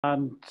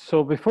And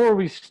so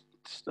before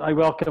I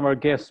welcome our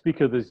guest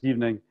speaker this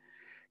evening,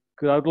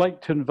 I would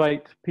like to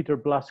invite Peter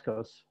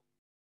Blaskos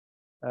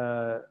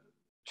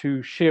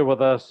to share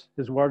with us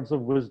his words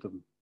of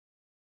wisdom.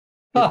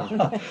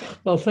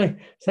 Well,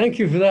 thank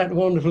you for that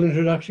wonderful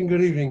introduction.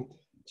 Good evening.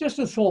 Just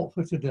a thought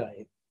for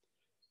today.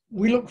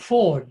 We look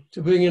forward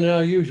to being in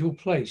our usual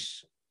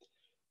place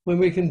when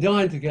we can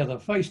dine together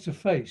face to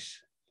face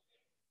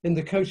in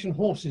the Coach and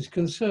Horses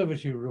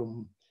conservatory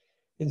room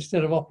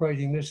instead of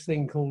operating this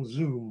thing called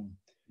Zoom.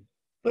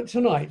 But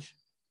tonight,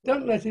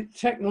 don't let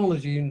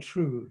technology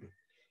intrude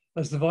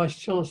as the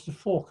Vice-Chancellor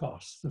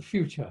forecasts the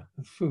future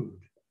of food.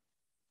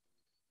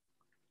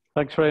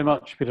 Thanks very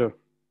much, Peter.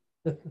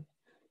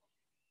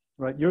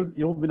 Right,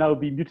 you'll now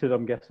be muted,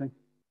 I'm guessing.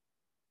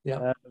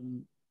 Yeah.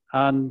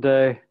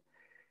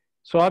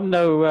 So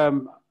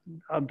I'm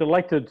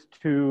delighted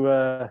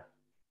to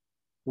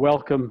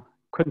welcome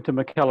Quintin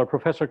McKellar,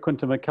 Professor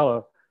Quintin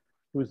McKellar,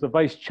 who is the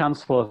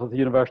Vice-Chancellor of the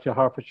University of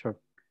Hertfordshire.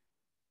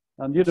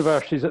 And the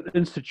university is an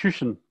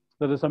institution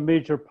that is a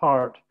major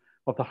part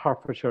of the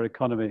Hertfordshire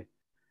economy,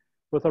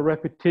 with a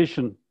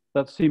reputation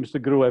that seems to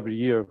grow every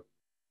year.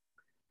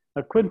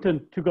 Now,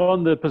 Quintin took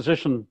on the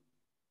position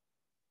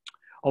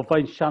of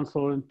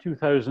Vice-Chancellor in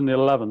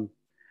 2011,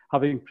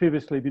 having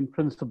previously been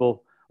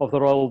Principal of the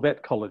Royal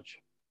Vet College.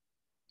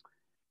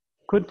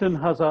 Quintin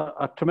has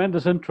a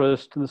tremendous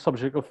interest in the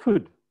subject of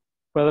food,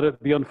 whether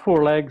it be on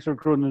four legs or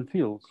grown in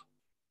fields.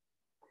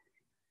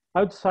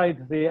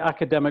 Outside the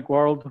academic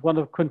world, one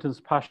of Quintin's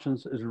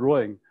passions is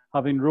rowing,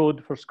 having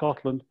rowed for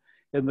Scotland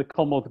in the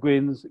Commonwealth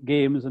Games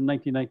in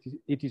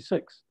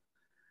 1986,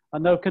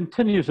 and now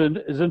continues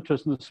his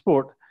interest in the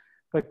sport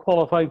by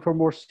qualifying for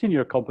more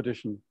senior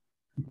competition.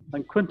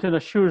 And Quintin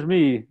assures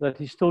me that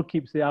he still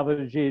keeps the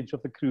average age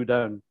of the crew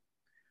down.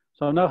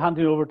 So I'm now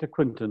handing over to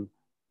Quintin,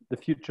 the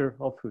future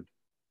of food.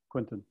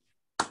 Quintin.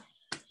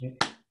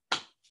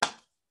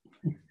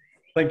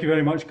 Thank you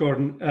very much,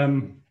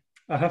 Gordon.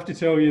 I have to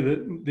tell you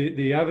that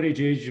the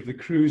average age of the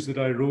crews that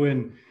I row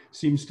in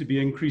seems to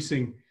be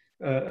increasing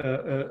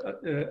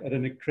at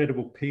an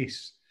incredible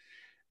pace.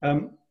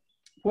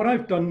 What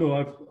I've done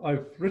though,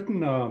 I've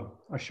written a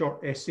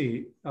short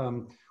essay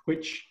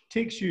which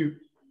takes you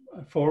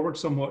forward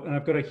somewhat, and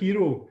I've got a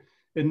hero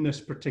in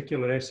this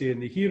particular essay,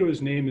 and the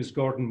hero's name is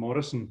Gordon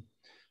Morrison.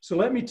 So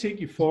let me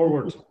take you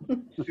forward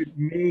to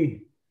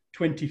May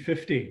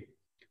 2050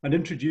 and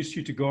introduce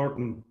you to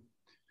Gordon,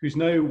 who's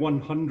now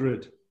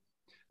 100,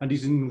 and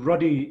he's in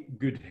ruddy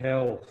good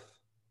health.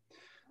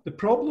 The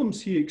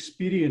problems he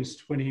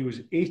experienced when he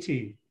was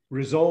 80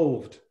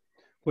 resolved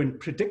when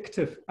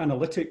predictive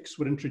analytics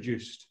were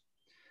introduced.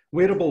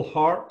 Wearable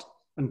heart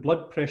and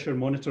blood pressure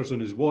monitors on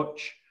his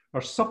watch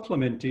are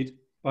supplemented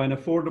by an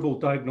affordable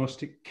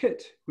diagnostic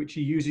kit, which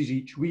he uses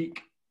each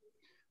week.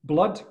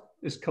 Blood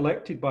is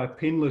collected by a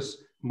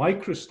painless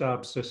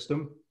microstab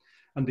system,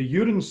 and the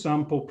urine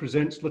sample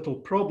presents little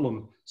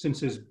problem since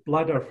his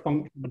bladder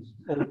functions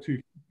all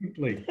too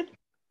frequently.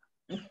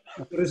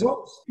 The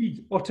results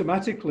feed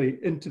automatically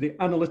into the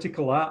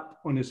analytical app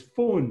on his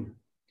phone,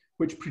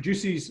 which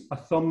produces a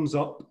thumbs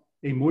up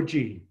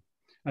emoji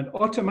and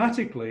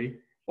automatically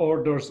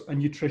orders a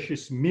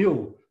nutritious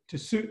meal to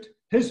suit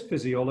his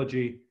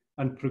physiology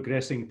and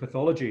progressing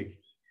pathology.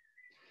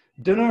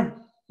 Dinner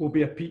will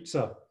be a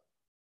pizza.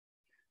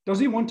 Does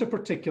he want a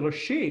particular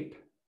shape?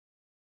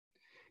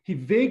 He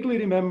vaguely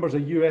remembers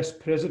a US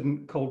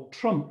president called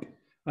Trump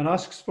and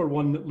asks for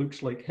one that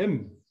looks like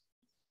him.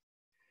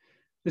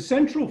 The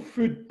Central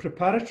Food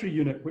Preparatory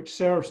Unit, which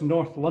serves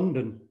North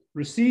London,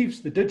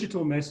 receives the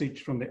digital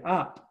message from the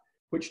app,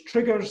 which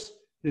triggers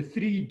the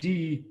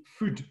 3D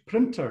food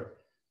printer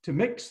to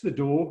mix the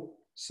dough,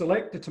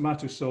 select the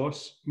tomato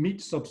sauce,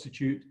 meat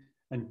substitute,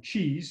 and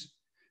cheese,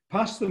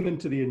 pass them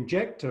into the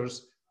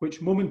injectors, which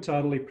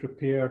momentarily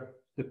prepare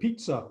the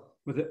pizza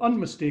with the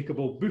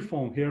unmistakable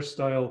bouffant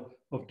hairstyle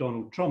of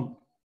Donald Trump.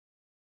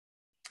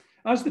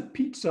 As the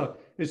pizza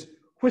is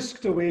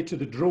whisked away to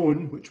the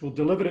drone, which will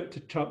deliver it to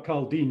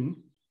Caldine,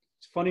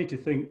 it's funny to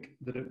think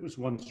that it was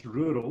once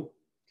rural,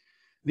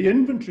 the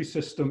inventory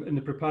system in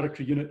the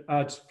preparatory unit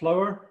adds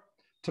flour,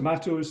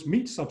 tomatoes,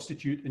 meat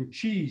substitute, and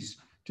cheese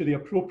to the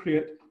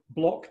appropriate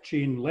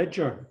blockchain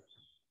ledger.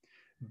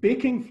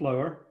 Baking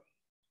flour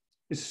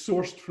is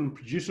sourced from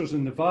producers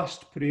in the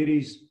vast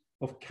prairies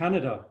of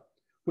Canada,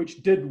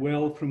 which did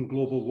well from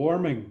global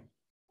warming.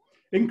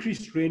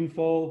 Increased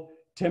rainfall,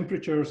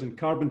 temperatures, and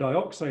carbon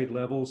dioxide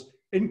levels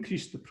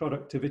increased the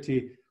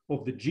productivity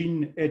of the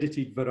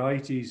gene-edited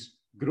varieties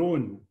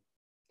grown.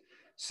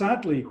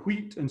 Sadly,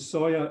 wheat and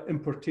soya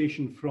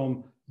importation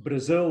from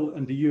Brazil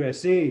and the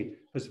USA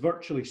has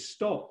virtually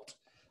stopped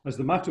as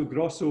the Mato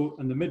Grosso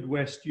and the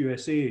Midwest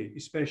USA,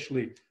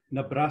 especially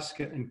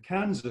Nebraska and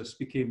Kansas,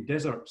 became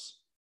deserts.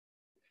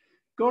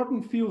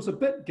 Gordon feels a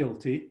bit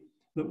guilty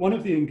that one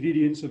of the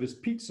ingredients of his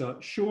pizza,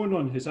 shown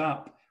on his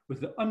app with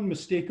the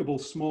unmistakable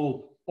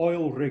small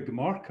oil rig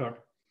marker,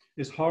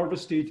 is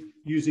harvested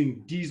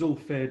using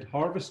diesel-fed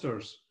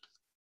harvesters.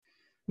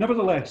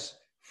 Nevertheless,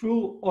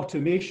 full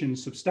automation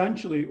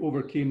substantially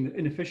overcame the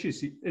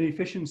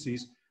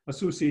inefficiencies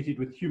associated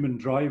with human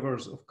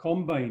drivers of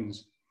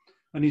combines,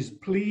 and is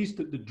pleased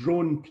that the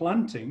drone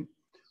planting,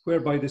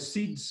 whereby the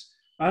seeds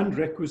and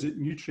requisite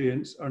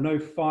nutrients are now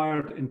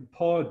fired in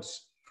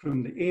pods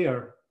from the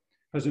air,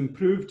 has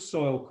improved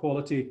soil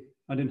quality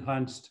and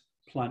enhanced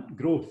plant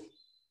growth.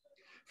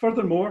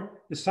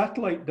 Furthermore, the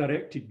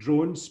satellite-directed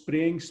drone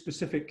spraying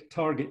specific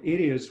target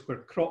areas where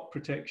crop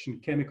protection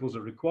chemicals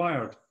are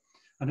required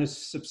and has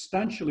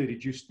substantially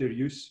reduced their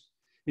use.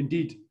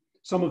 Indeed,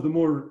 some of the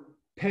more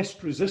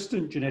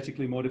pest-resistant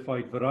genetically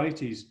modified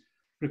varieties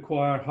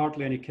require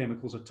hardly any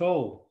chemicals at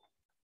all.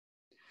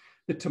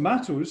 The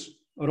tomatoes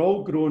are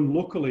all grown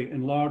locally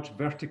in large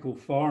vertical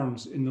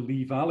farms in the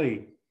Lee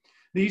Valley.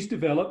 These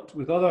developed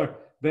with other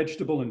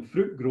vegetable and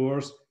fruit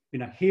growers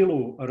in a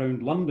halo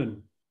around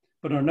London,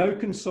 but are now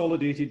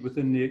consolidated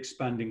within the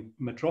expanding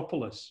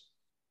metropolis.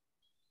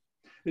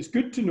 It's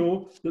good to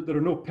know that there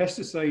are no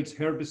pesticides,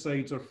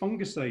 herbicides, or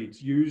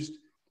fungicides used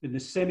in the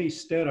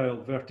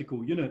semi-sterile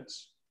vertical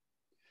units.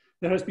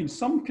 There has been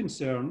some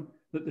concern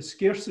that the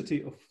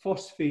scarcity of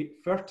phosphate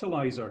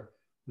fertilizer,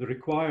 the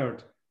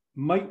required,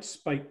 might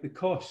spike the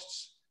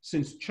costs,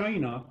 since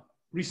China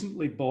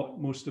recently bought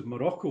most of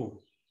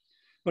Morocco.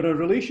 But our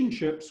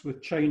relationships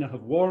with China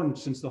have warmed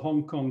since the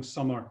Hong Kong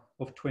summer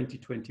of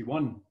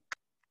 2021.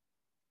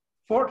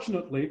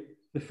 Fortunately,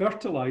 the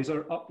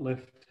fertilizer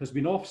uplift has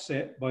been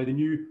offset by the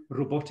new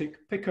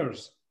robotic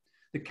pickers,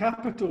 the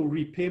capital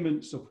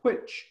repayments of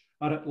which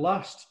are at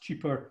last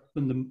cheaper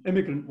than the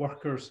immigrant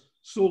workers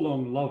so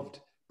long loved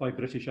by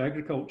British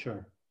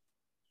agriculture.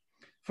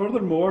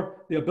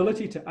 Furthermore, the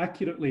ability to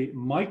accurately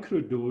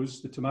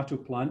microdose the tomato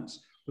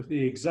plants with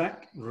the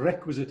exact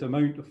requisite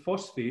amount of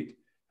phosphate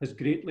has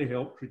greatly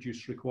helped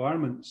reduce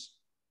requirements.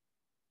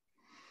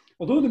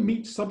 Although the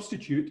meat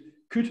substitute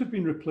could have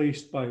been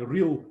replaced by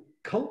real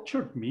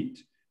cultured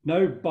meat,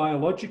 now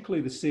biologically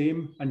the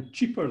same and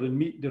cheaper than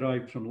meat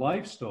derived from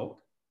livestock,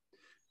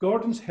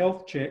 Gordon's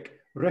health check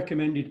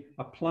recommended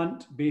a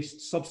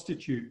plant-based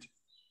substitute.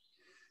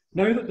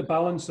 Now that the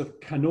balance of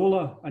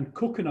canola and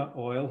coconut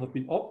oil have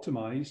been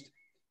optimized,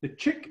 the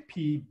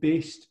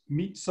chickpea-based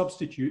meat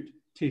substitute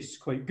tastes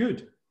quite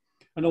good.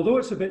 And although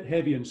it's a bit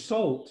heavy in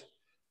salt,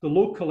 the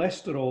low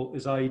cholesterol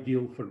is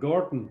ideal for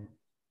Gordon.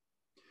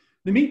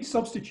 The meat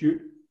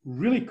substitute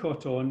really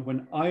caught on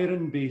when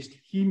iron-based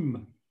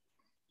heme,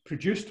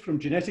 produced from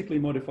genetically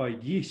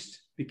modified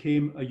yeast,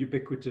 became a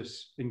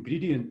ubiquitous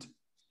ingredient.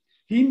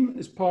 Heme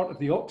is part of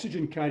the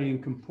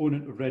oxygen-carrying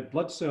component of red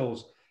blood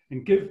cells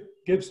and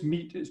gives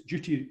meat its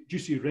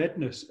juicy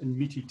redness and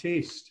meaty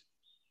taste.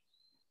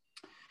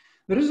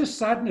 There is a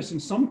sadness in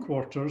some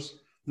quarters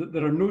that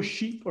there are no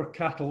sheep or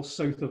cattle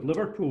south of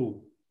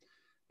Liverpool,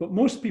 but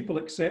most people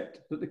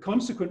accept that the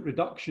consequent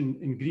reduction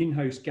in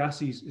greenhouse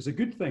gases is a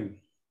good thing.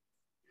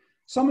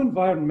 Some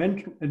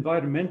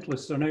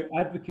environmentalists are now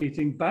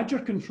advocating badger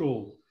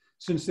control,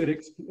 since their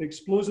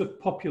explosive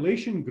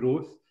population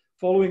growth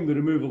following the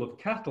removal of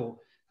cattle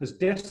has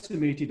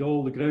decimated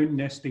all the ground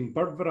nesting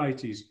bird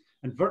varieties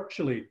and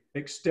virtually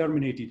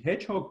exterminated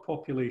hedgehog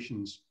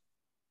populations.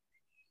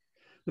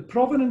 The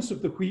provenance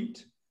of the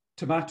wheat,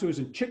 tomatoes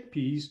and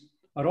chickpeas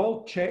are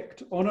all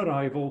checked on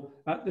arrival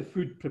at the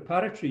food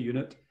preparatory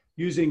unit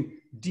using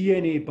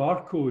DNA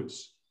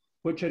barcodes,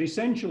 which are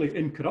essentially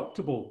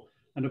incorruptible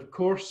and, of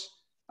course,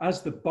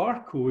 as the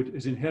barcode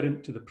is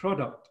inherent to the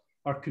product,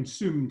 are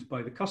consumed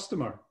by the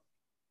customer.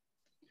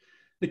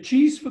 The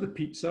cheese for the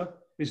pizza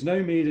is now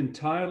made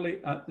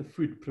entirely at the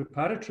food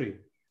preparatory.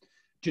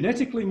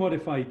 Genetically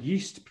modified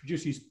yeast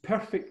produces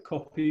perfect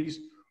copies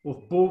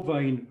of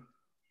bovine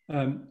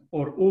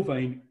or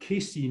ovine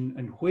casein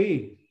and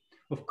whey,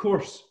 of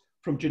course,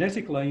 from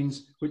genetic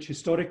lines which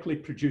historically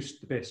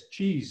produced the best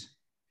cheese.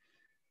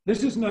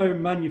 This is now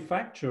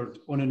manufactured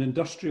on an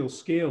industrial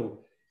scale,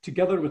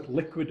 together with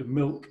liquid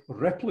milk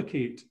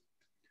replicate,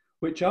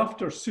 which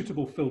after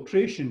suitable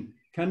filtration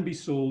can be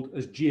sold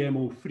as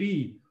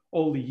GMO-free,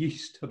 all the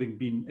yeast having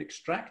been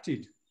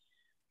extracted.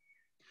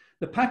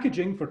 The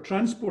packaging for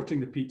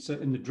transporting the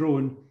pizza in the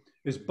drone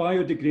is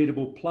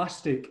biodegradable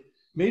plastic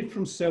made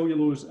from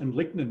cellulose and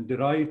lignin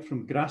derived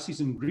from grasses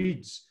and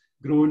reeds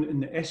grown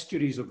in the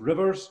estuaries of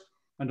rivers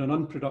and on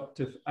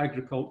unproductive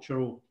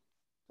agricultural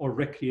or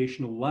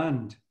recreational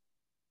land.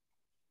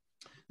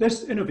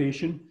 This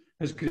innovation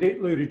has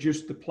greatly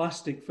reduced the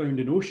plastic found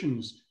in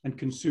oceans and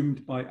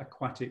consumed by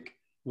aquatic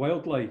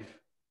wildlife.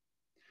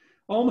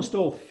 Almost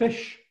all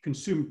fish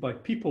consumed by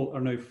people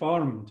are now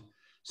farmed,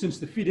 since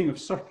the feeding of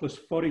surplus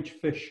forage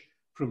fish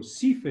from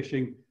sea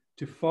fishing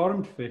to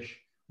farmed fish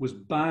was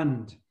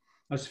banned,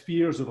 as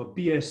fears of a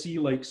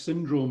BSE-like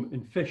syndrome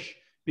in fish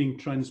being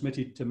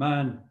transmitted to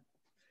man.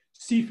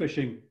 Sea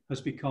fishing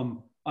has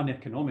become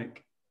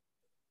uneconomic.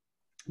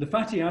 The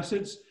fatty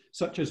acids,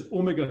 such as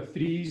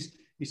omega-3s,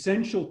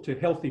 essential to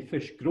healthy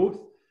fish growth,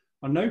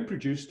 are now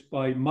produced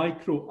by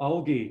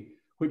microalgae,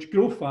 which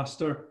grow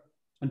faster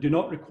and do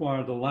not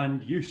require the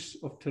land use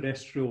of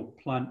terrestrial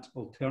plant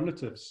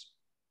alternatives.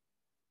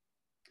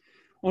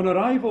 On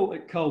arrival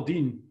at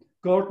Caldine,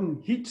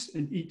 Gordon heats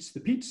and eats the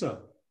pizza.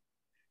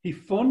 He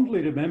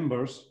fondly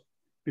remembers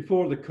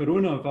before the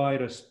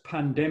coronavirus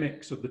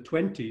pandemics of the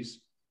 20s,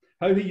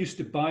 how he used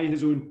to buy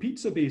his own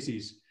pizza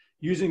bases,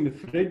 using the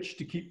fridge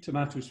to keep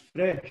tomatoes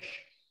fresh,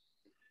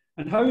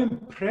 and how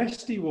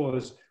impressed he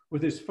was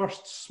with his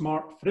first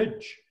smart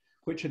fridge,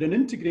 which had an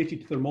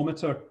integrated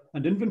thermometer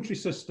and inventory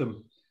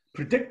system,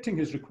 predicting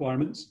his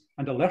requirements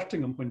and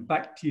alerting him when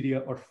bacteria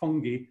or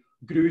fungi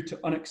grew to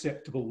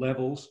unacceptable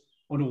levels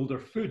on older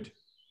food.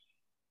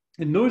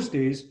 In those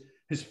days,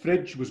 his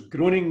fridge was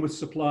groaning with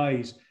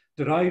supplies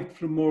derived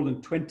from more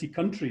than 20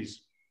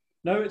 countries.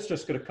 Now it's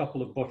just got a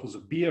couple of bottles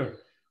of beer,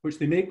 which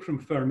they make from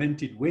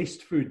fermented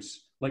waste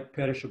foods like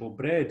perishable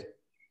bread.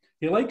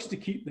 He likes to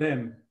keep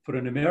them for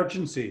an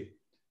emergency,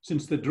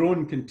 since the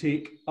drone can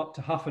take up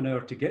to half an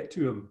hour to get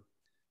to him.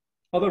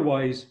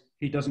 Otherwise,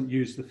 he doesn't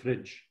use the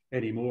fridge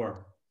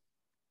anymore.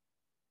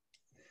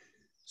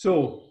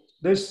 So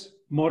this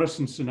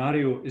Morrison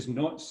scenario is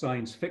not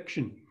science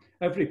fiction.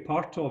 Every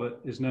part of it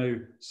is now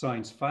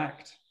science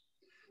fact.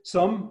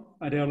 Some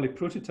at early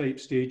prototype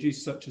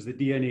stages, such as the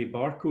DNA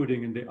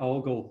barcoding and the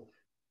algal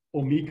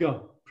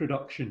omega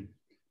production,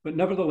 but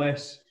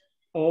nevertheless,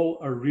 all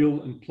are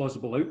real and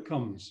plausible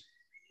outcomes.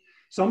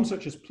 Some,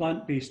 such as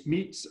plant-based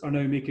meats, are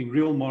now making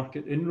real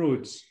market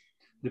inroads.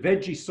 The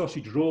veggie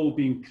sausage roll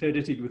being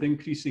credited with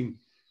increasing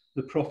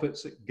the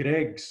profits at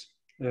Greggs,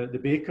 the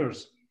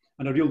bakers,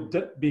 and a real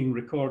dip being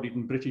recorded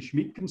in British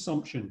meat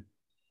consumption.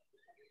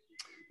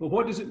 But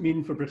what does it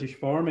mean for British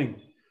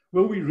farming?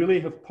 Will we really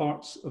have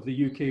parts of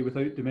the UK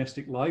without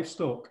domestic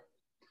livestock?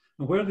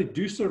 And where they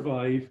do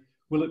survive,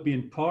 will it be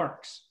in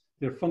parks,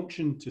 their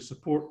function to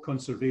support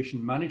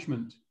conservation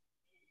management?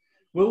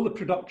 Will the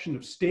production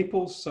of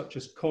staples such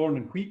as corn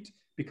and wheat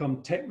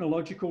become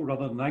technological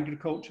rather than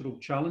agricultural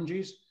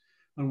challenges?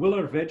 And will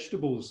our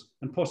vegetables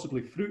and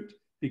possibly fruit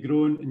be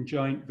grown in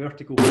giant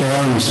vertical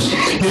farms,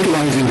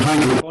 utilising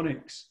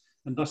hydroponics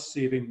and thus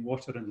saving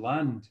water and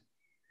land?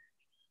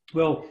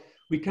 Well,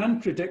 we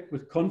can predict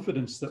with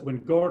confidence that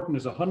when Gordon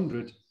is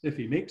 100, if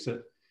he makes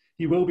it,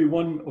 he will be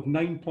one of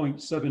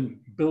 9.7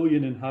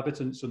 billion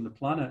inhabitants on the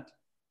planet,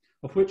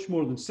 of which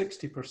more than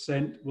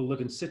 60% will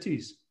live in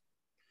cities.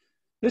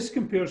 This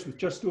compares with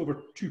just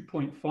over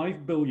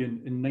 2.5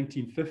 billion in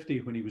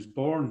 1950 when he was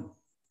born,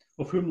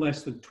 of whom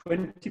less than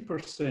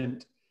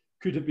 20%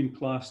 could have been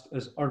classed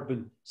as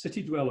urban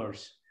city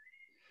dwellers.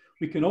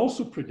 We can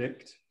also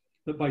predict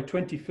that by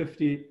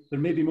 2050, there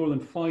may be more than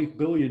 5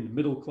 billion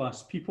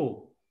middle-class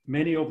people,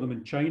 many of them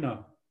in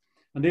China,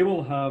 and they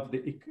will have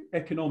the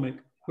economic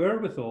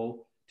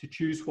wherewithal to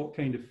choose what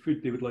kind of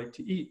food they would like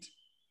to eat.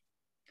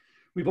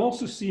 We've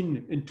also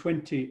seen in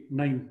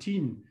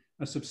 2019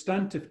 a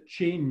substantive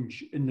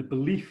change in the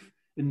belief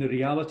in the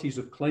realities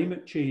of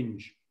climate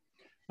change,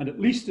 and at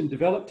least in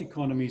developed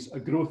economies, a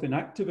growth in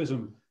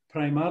activism,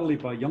 primarily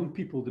by young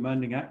people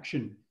demanding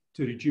action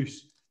to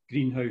reduce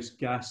greenhouse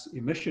gas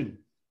emission.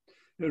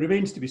 It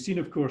remains to be seen,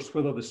 of course,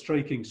 whether the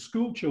striking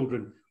school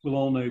children will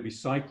all now be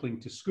cycling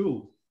to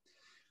school.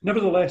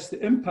 Nevertheless,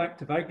 the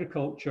impact of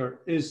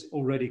agriculture is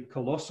already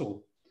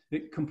colossal.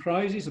 It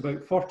comprises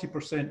about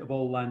 40% of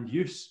all land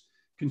use,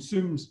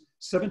 consumes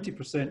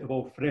 70% of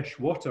all fresh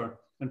water,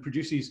 and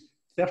produces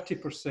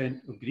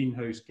 30% of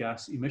greenhouse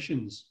gas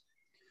emissions.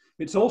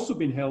 It's also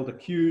been held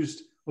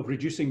accused of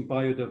reducing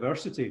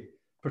biodiversity,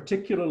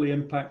 particularly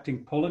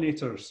impacting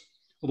pollinators,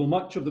 although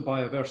much of the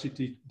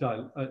biodiversity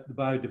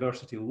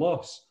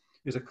loss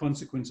is a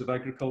consequence of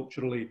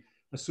agriculturally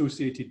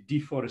associated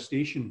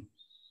deforestation.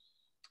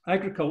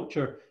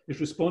 Agriculture is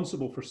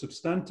responsible for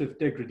substantive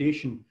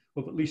degradation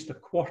of at least a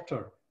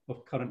quarter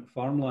of current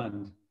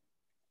farmland.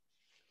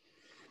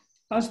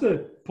 As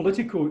the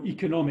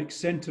politico-economic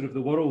centre of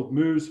the world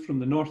moves from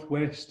the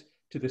northwest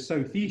to the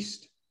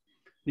southeast,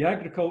 the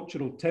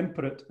agricultural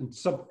temperate and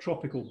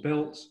subtropical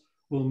belts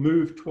will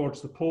move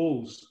towards the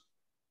poles.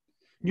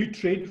 New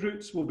trade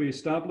routes will be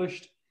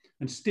established,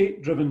 and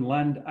state-driven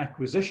land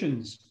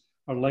acquisitions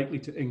are likely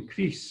to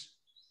increase.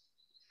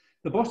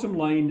 The bottom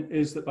line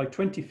is that by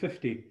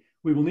 2050,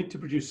 we will need to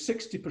produce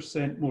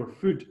 60% more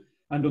food,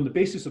 and on the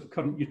basis of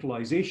current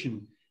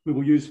utilisation, we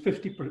will use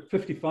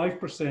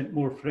 55%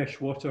 more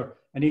fresh water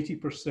and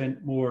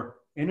 80% more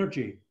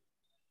energy.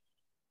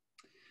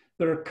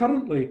 There are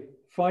currently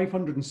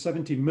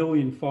 570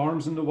 million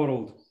farms in the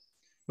world,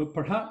 but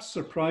perhaps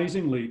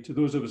surprisingly to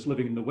those of us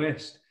living in the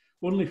West,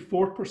 only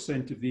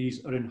 4% of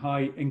these are in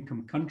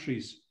high-income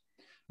countries,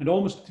 and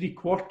almost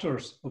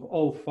 3/4 of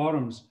all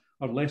farms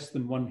are less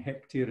than 1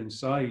 hectare in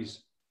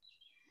size.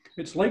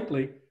 It's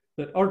likely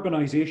that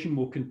urbanisation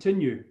will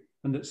continue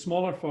and that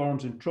smaller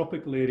farms in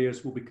tropical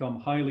areas will become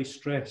highly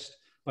stressed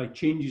by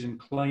changes in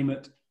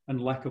climate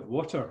and lack of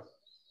water.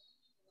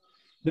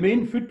 The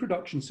main food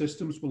production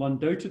systems will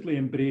undoubtedly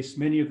embrace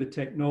many of the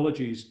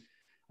technologies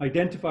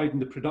identified in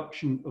the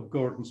production of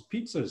Gordon's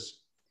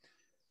pizzas.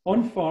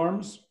 On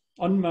farms,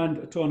 unmanned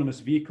autonomous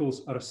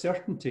vehicles are a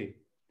certainty.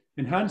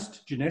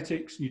 Enhanced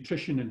genetics,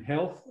 nutrition and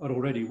health are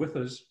already with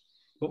us,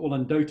 but will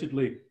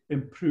undoubtedly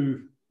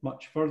improve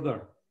much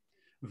further.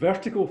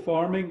 Vertical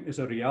farming is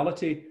a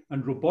reality,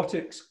 and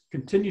robotics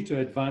continue to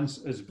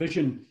advance as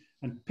vision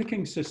and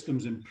picking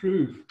systems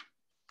improve.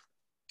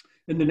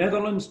 In the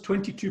Netherlands,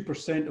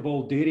 22% of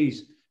all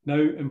dairies now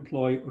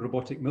employ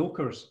robotic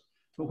milkers.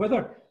 But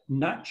whether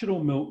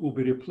natural milk will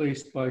be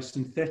replaced by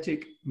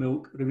synthetic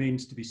milk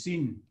remains to be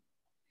seen.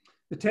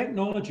 The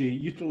technology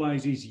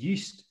utilises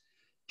yeast,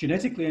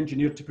 genetically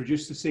engineered to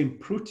produce the same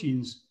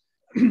proteins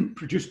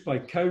produced by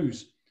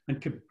cows,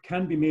 and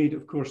can be made,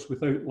 of course,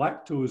 without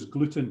lactose,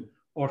 gluten,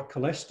 or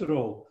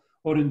cholesterol,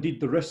 or indeed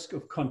the risk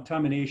of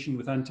contamination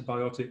with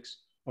antibiotics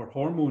or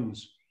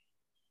hormones.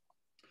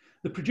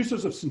 The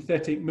producers of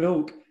synthetic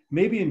milk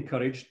may be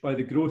encouraged by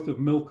the growth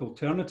of milk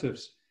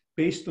alternatives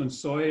based on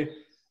soy,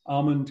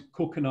 almond,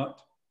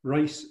 coconut,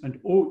 rice, and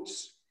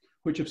oats,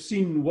 which have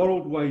seen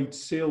worldwide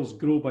sales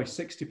grow by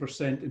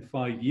 60% in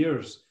 5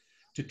 years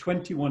to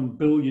 $21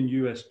 billion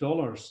US.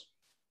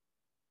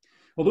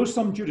 Although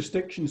some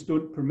jurisdictions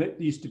don't permit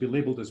these to be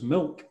labelled as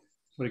milk,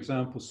 for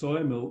example,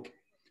 soy milk,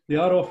 they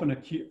are often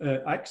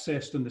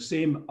accessed on the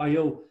same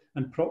aisle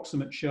and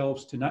proximate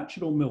shelves to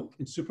natural milk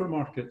in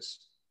supermarkets.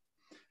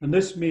 And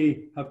this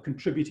may have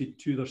contributed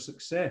to their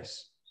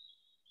success.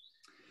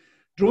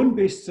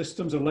 Drone-based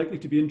systems are likely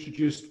to be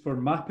introduced for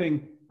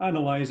mapping,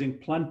 analysing,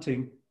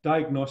 planting,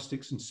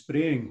 diagnostics and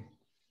spraying.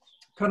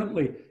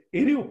 Currently,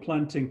 aerial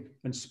planting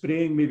and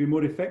spraying may be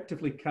more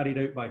effectively carried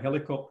out by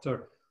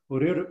helicopter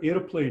or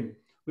aeroplane,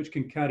 which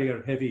can carry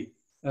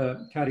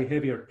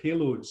heavier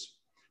payloads.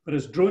 But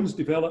as drones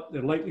develop,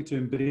 they're likely to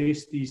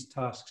embrace these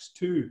tasks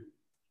too.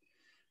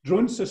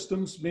 Drone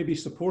systems may be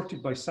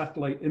supported by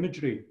satellite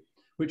imagery,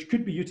 which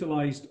could be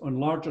utilised on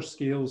larger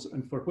scales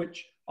and for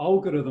which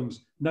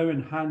algorithms now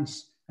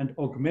enhance and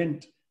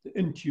augment the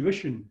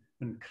intuition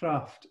and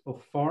craft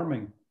of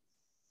farming.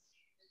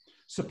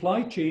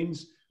 Supply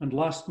chains and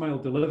last mile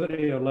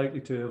delivery are likely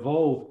to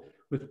evolve,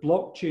 with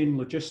blockchain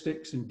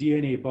logistics and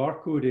DNA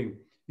barcoding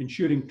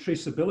ensuring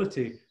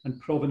traceability and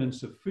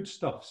provenance of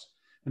foodstuffs,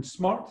 and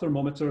smart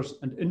thermometers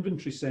and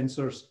inventory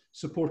sensors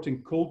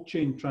supporting cold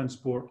chain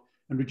transport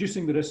and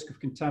reducing the risk of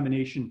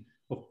contamination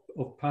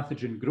of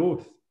pathogen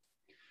growth.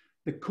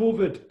 The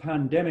COVID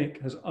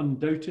pandemic has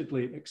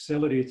undoubtedly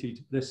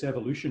accelerated this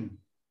evolution.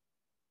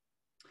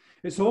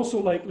 It's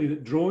also likely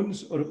that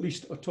drones, or at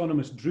least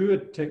autonomous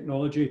druid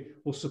technology,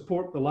 will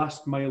support the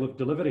last mile of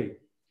delivery.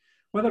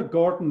 Whether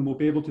Gordon will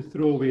be able to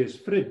throw away his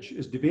fridge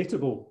is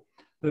debatable.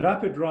 The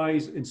rapid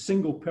rise in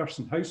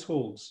single-person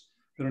households,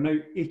 there are now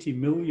 80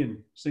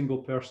 million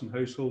single-person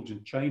households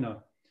in China,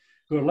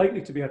 who are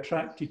likely to be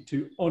attracted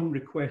to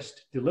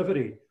on-request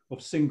delivery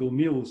of single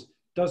meals,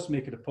 does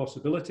make it a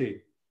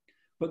possibility.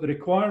 But the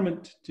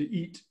requirement to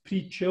eat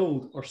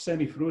pre-chilled or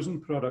semi-frozen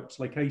products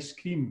like ice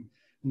cream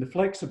and the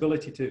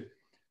flexibility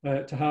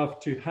to have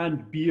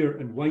hand beer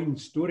and wine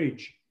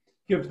storage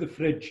gives the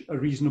fridge a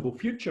reasonable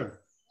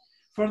future.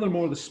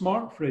 Furthermore, the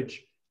smart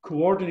fridge,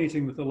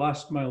 coordinating with the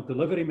last mile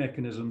delivery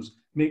mechanisms,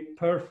 make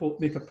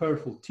a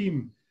powerful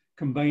team,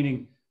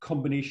 combining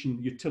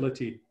combination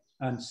utility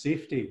and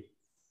safety.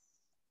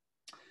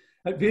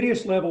 At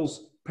various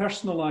levels,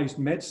 personalised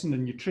medicine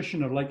and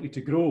nutrition are likely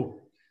to grow.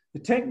 The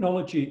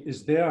technology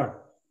is there,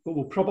 but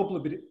will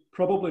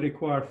probably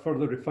require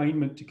further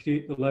refinement to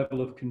create the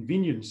level of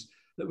convenience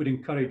that would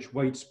encourage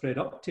widespread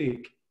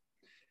uptake.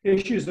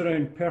 Issues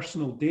around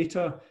personal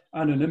data,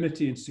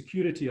 anonymity and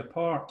security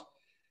apart,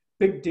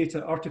 big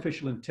data,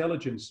 artificial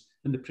intelligence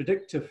and the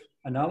predictive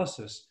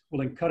analysis will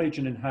encourage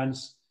and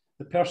enhance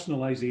the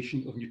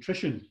personalisation of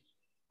nutrition.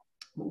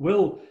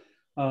 Will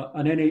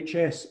an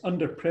NHS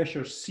under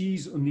pressure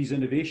seize on these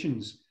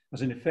innovations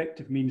as an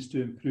effective means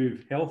to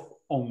improve health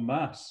en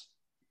masse?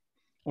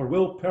 Or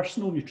will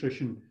personal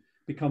nutrition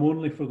become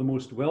only for the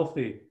most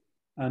wealthy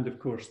and, of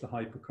course, the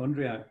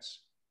hypochondriacs?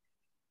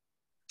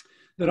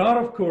 There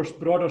are, of course,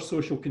 broader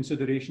social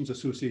considerations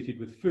associated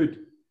with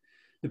food.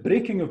 The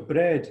breaking of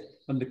bread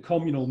and the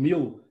communal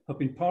meal have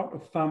been part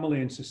of family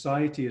and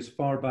society as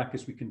far back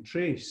as we can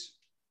trace.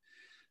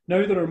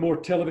 Now there are more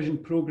television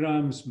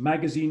programmes,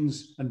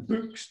 magazines and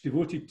books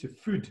devoted to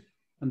food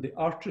and the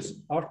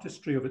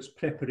artistry of its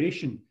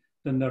preparation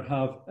than there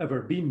have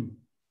ever been.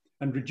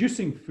 And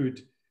reducing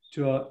food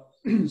to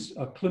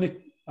a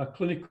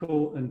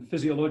clinical and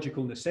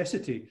physiological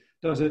necessity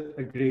does it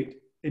a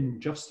great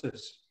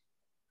injustice.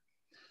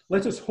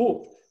 Let us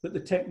hope that the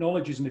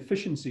technologies and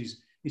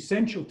efficiencies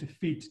essential to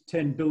feed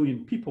 10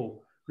 billion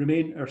people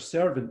remain our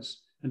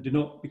servants and do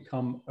not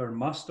become our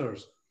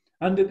masters,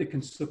 and that they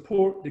can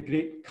support the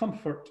great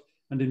comfort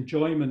and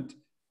enjoyment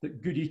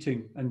that good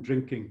eating and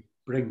drinking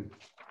bring.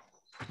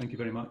 Thank you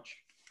very much.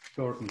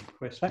 Gordon,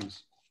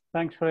 questions?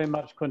 Thanks very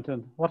much,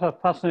 Quintin. What a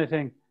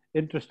fascinating,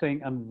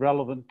 interesting and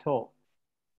relevant talk.